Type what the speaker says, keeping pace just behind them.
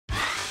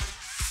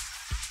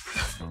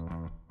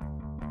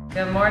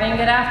Good morning,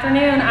 good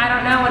afternoon. I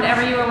don't know,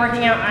 whenever you are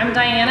working out, I'm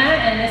Diana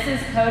and this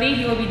is Cody.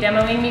 He will be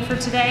demoing me for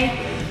today.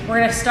 We're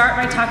gonna start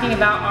by talking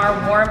about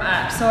our warm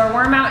up. So our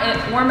warm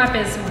up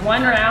is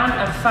 1 round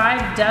of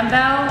 5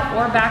 dumbbell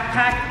or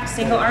backpack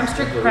single arm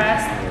strict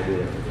press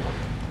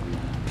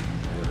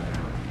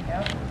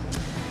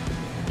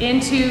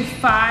into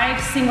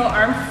 5 single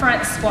arm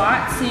front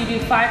squats. So you do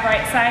 5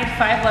 right side,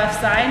 5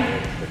 left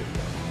side,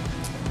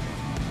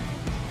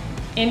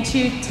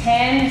 into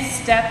 10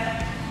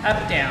 step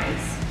up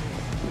downs.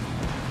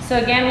 So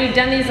again, we've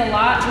done these a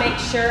lot. Make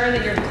sure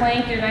that your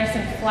plank, you're nice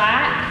and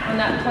flat on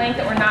that plank,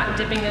 that we're not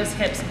dipping those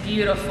hips.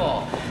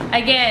 Beautiful.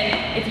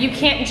 Again, if you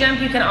can't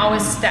jump, you can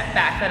always step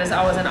back. That is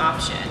always an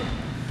option.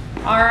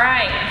 All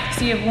right,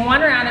 so you have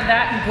 1 round of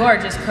that.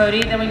 Gorgeous,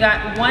 Cody. Then we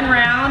got 1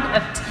 round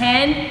of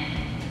 10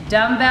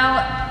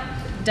 dumbbell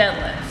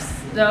deadlifts.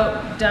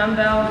 So double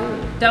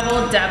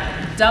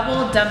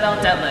dumbbell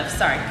deadlifts.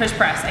 Sorry, push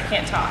press, I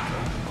can't talk.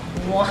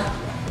 1,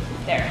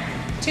 there,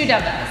 2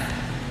 dumbbells.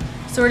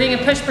 So we're doing a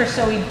push push,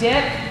 so we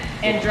dip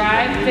and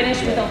drive,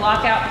 finish with a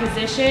lockout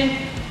position.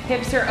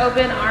 Hips are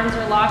open, arms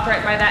are locked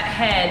right by that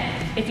head.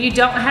 If you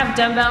don't have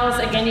dumbbells,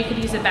 again, you could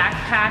use a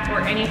backpack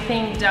or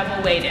anything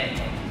double weighted.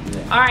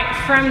 All right,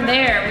 from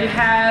there, we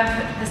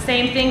have the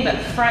same thing, but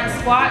front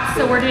squats.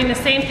 So we're doing the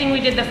same thing we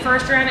did the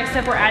first round,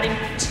 except we're adding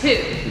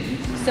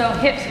 2. So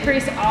hips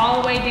crease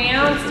all the way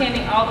down,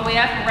 standing all the way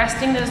up,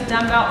 resting those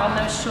dumbbell on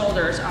those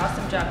shoulders.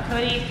 Awesome job,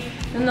 Cody.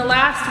 And the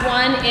last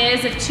one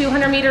is a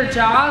 200-meter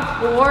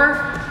jog or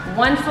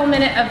 1 full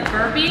minute of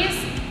burpees.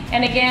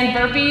 And again,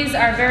 burpees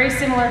are very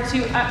similar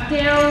to up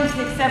downs,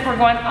 except we're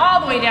going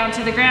all the way down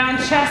to the ground,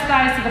 chest,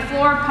 thighs to the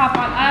floor, pop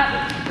on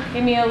up.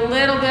 Give me a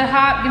little bit of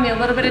hop, give me a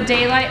little bit of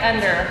daylight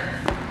under.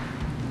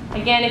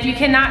 Again, if you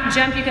cannot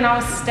jump, you can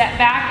always step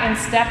back and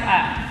step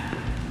up.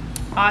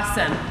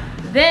 Awesome.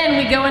 Then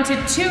we go into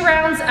 2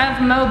 rounds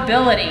of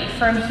mobility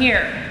from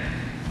here.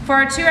 For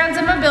our 2 rounds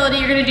of mobility,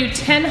 you're gonna do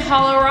 10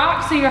 hollow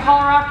rocks. So your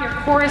hollow rock, your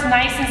core is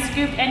nice and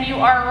scooped and you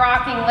are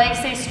rocking. Legs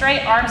stay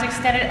straight, arms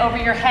extended over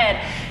your head.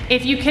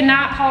 If you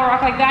cannot hollow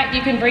rock like that,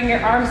 you can bring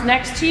your arms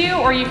next to you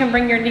or you can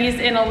bring your knees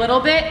in a little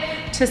bit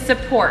to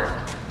support.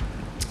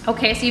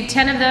 Okay, so you have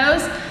 10 of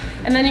those,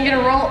 and then you're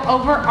gonna roll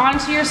over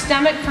onto your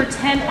stomach for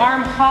 10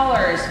 arm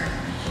haulers.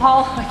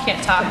 I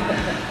can't talk.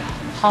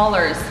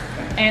 Haulers.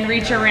 And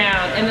reach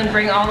around, and then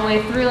bring all the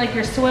way through like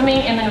you're swimming,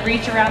 and then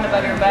reach around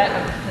above your butt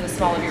to the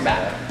small of your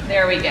back.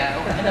 There we go.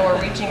 And then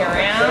we're reaching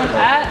around,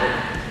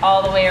 up,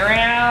 all the way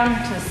around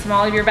to the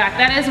small of your back.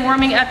 That is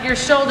warming up your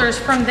shoulders.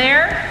 From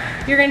there,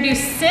 you're gonna do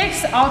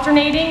 6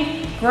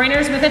 alternating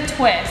groiners with a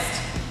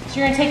twist. So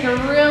you're gonna take a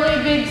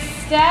really big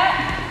step,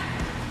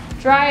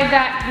 drive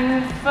that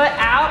foot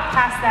out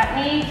past that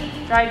knee,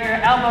 drive your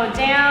elbow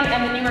down,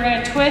 and then you are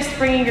gonna twist,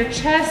 bringing your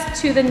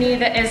chest to the knee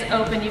that is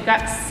open. You've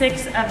got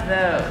 6 of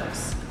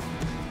those.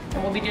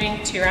 And we'll be doing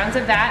 2 rounds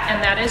of that,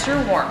 and that is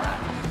your warm-up.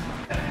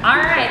 All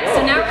right,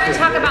 so now we're gonna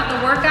talk about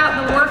the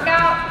workout. The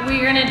workout,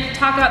 we're gonna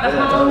talk about the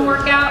home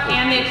workout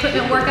and the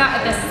equipment workout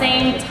at the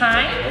same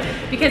time,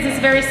 because it's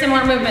very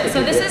similar movement.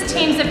 So this is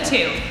teams of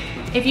 2.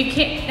 If you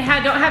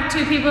don't have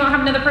 2 people, don't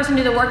have another person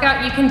do the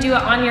workout, you can do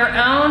it on your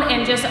own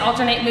and just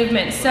alternate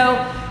movements. So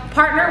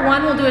partner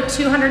 1 will do a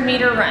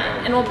 200-meter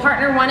run, and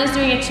partner 1 is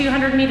doing a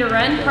 200-meter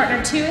run.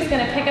 Partner 2 is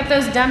gonna pick up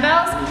those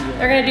dumbbells.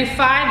 They're gonna do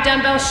 5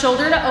 dumbbells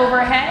shoulder to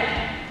overhead.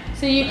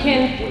 So you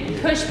can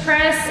push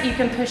press, you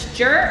can push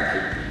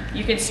jerk,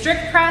 you can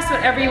strict press,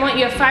 whatever you want.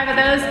 You have 5 of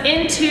those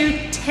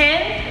into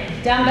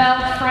 10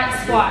 dumbbell front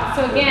squats.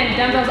 So again,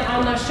 dumbbells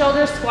on those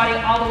shoulders,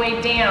 squatting all the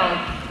way down.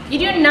 If you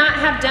do not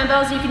have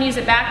dumbbells, you can use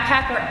a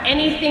backpack or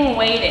anything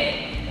weighted.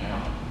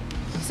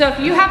 So if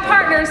you have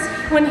partners,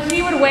 when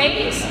he would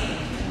weight,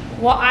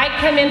 well, I'd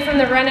come in from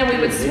the run and we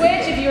would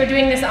switch. If you are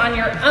doing this on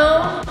your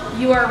own,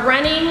 you are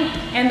running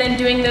and then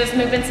doing those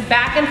movements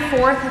back and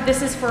forth.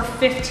 This is for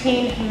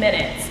 15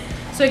 minutes.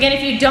 So again,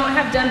 if you don't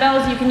have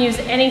dumbbells, you can use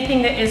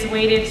anything that is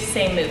weighted,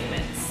 same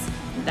movements.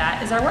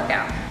 That is our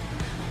workout.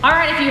 All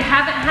right, if you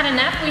haven't had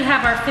enough, we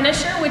have our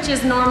finisher, which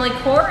is normally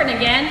core, and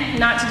again,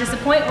 not to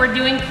disappoint, we're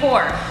doing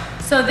core.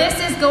 So this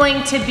is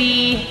going to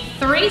be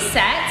 3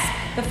 sets.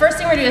 The first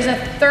thing we're doing is a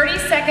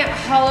 30-second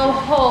hollow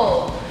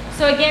hold.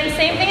 So again,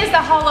 same thing as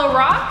the hollow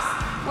rocks.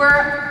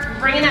 We're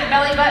bringing that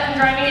belly button,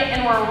 driving it,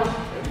 and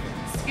we're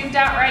scooped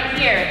out right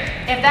here.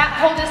 If that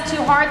hold is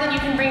too hard, then you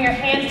can bring your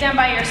hands down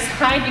by your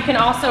side. You can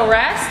also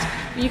rest.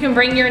 You can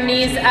bring your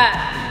knees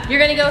up. You're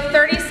gonna go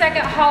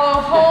 30-second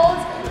hollow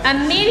holds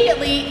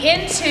immediately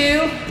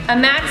into a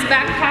max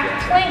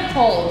backpack plank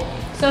hold.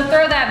 So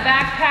throw that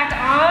backpack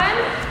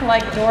on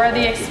like Dora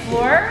the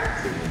Explorer,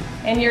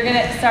 and you're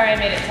gonna, sorry I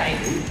made it tight.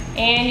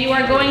 And you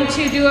are going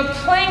to do a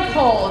plank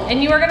hold,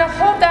 and you are gonna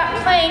hold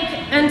that plank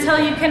until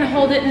you can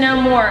hold it no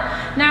more.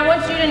 Now I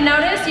want you to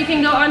notice, you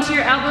can go onto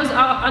your elbows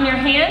on your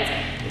hands,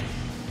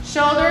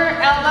 shoulder,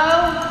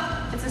 elbow,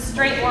 it's a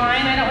straight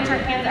line. I don't want your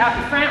hands out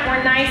in front.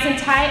 We're nice and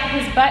tight.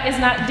 His butt is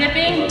not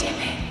dipping. Dip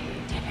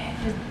it, dip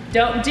it. Just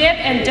don't dip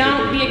and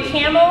don't be a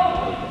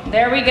camel.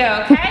 There we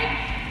go, okay?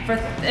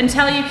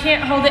 until you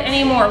can't hold it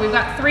anymore. We've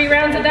got 3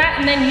 rounds of that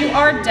and then you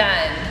are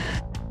done.